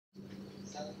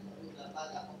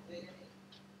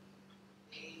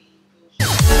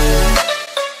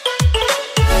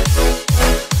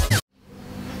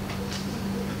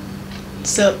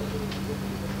So,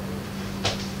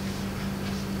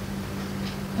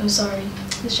 I'm sorry.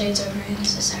 The shades are very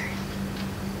necessary.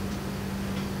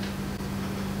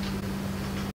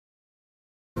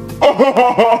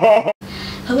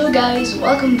 Hello guys,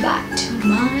 welcome back to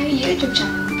my YouTube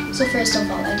channel. So first of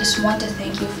all, I just want to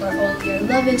thank you for all your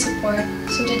love and support.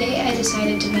 So today I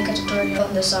decided to make a tutorial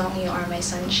on the song You Are My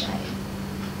Sunshine.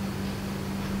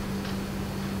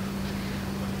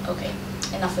 Okay,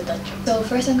 enough with that joke. So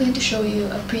first I'm going to show you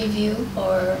a preview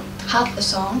or half the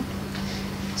song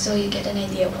so you get an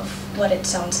idea of what it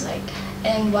sounds like.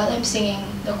 And while I'm singing,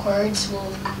 the chords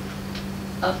will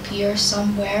appear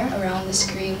somewhere around the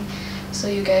screen so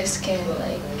you guys can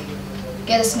like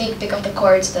get a sneak peek of the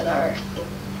chords that are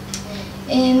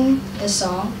in the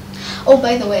song. Oh,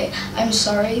 by the way, I'm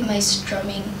sorry my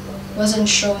strumming wasn't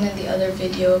shown in the other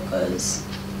video because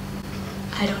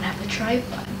I don't have a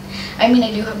tripod. I mean,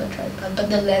 I do have a tripod, but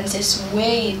the lens is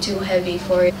way too heavy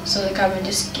for it, so the camera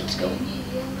just keeps going.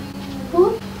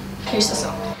 Whoop. Here's the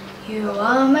song. You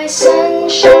are my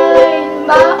sunshine,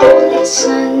 my only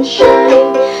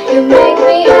sunshine. You make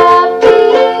me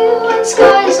happy when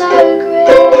skies are gray.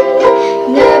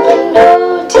 Never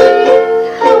know,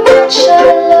 dear, how much I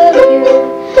love you.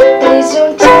 Please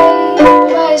don't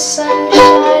take my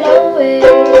sunshine away.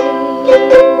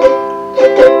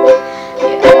 The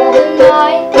other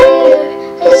night, dear,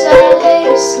 as I lay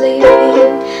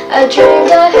sleeping, I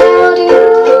dreamed I held you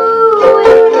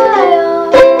in my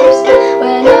arms.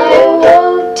 When I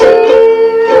awoke, dear,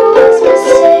 I was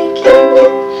mistaken.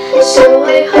 So I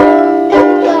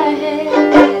hung my head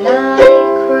and I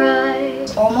cried.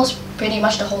 It's almost pretty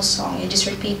much the whole song. You just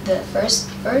repeat the first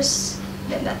verse,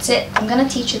 then that's it. I'm gonna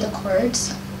teach you the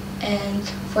chords, and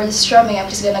for the strumming, I'm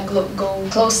just gonna go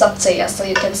close up to you so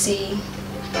you can see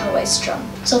how I strum.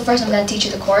 So first, I'm gonna teach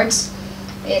you the chords.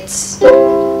 It's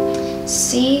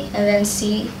C and then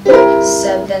C,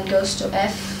 7 then goes to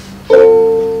F,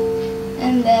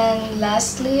 and then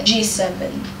lastly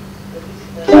G7.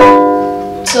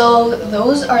 So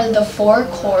those are the 4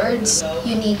 chords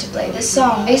you need to play this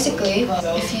song. Basically,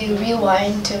 if you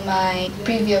rewind to my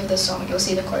preview of the song, you'll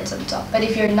see the chords on top. But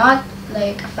if you're not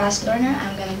like a fast learner,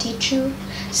 I'm gonna teach you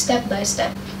step by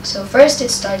step. So first, it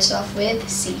starts off with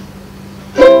C.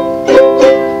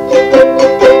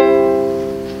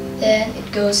 Then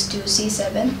it goes to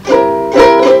C7,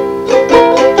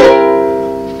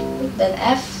 then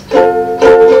F,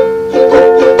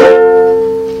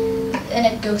 then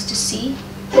it goes to C.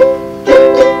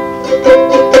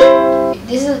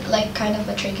 This is like kind of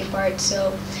a tricky part,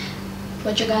 so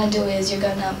what you're gonna do is you're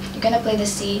gonna play the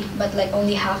C, but like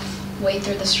only halfway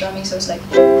through the strumming, so it's like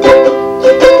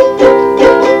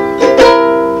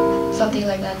something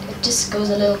like that. It just goes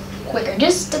a little quicker,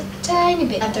 just a tiny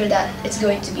bit. After that, it's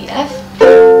going to be F,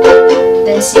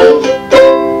 then C,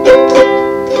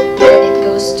 then it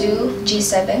goes to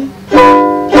G7,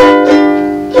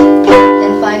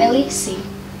 then finally C.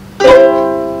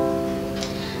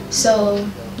 So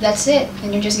that's it,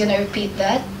 and you're just gonna repeat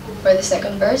that for the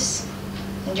second verse,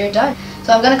 and you're done.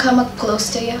 So I'm gonna come up close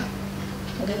to you.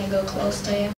 I'm gonna go close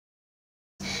to you.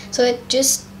 So it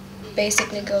just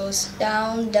basically goes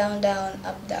down, down, down,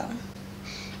 up, down.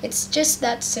 It's just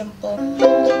that simple.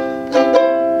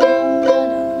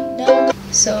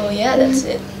 So yeah, that's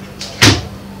it.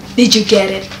 Did you get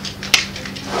it?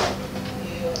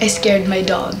 I scared my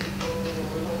dog.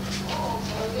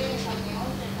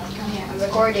 Come here, I'm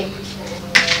recording.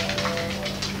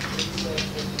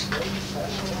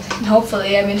 And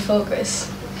hopefully I'm in focus.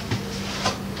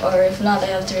 Or if not, I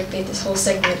have to repeat this whole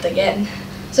segment again.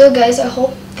 So guys, I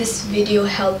hope this video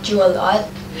helped you a lot.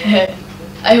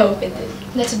 I hope it did.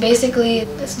 That's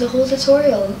the whole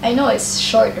tutorial. I know it's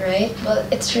short, right?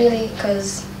 But it's really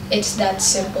because it's that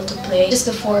simple to play. Just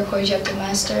the 4 chords you have to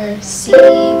master. C,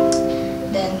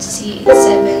 then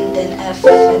C7, then F,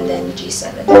 and then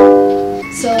G7.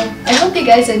 So I hope you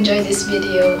guys enjoyed this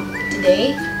video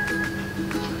today.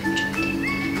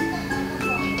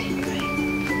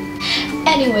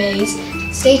 Anyways,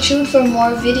 stay tuned for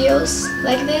more videos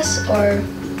like this or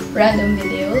random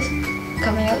videos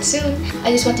coming out soon.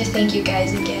 I just want to thank you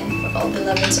guys again for all the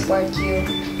love and support you.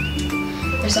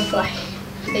 There's a fly.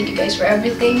 Thank you guys for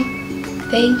everything.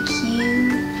 Thank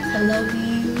you. I love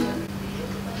you.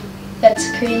 That's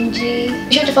cringy.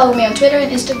 Be sure to follow me on Twitter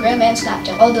and Instagram and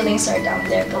Snapchat. All the links are down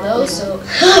there below. So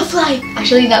fly.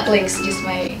 Actually, not links, just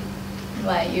my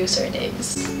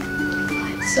usernames.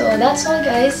 So that's all,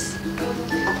 guys.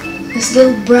 This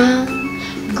little brown,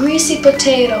 greasy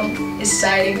potato is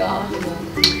signing off.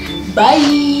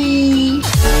 Bye!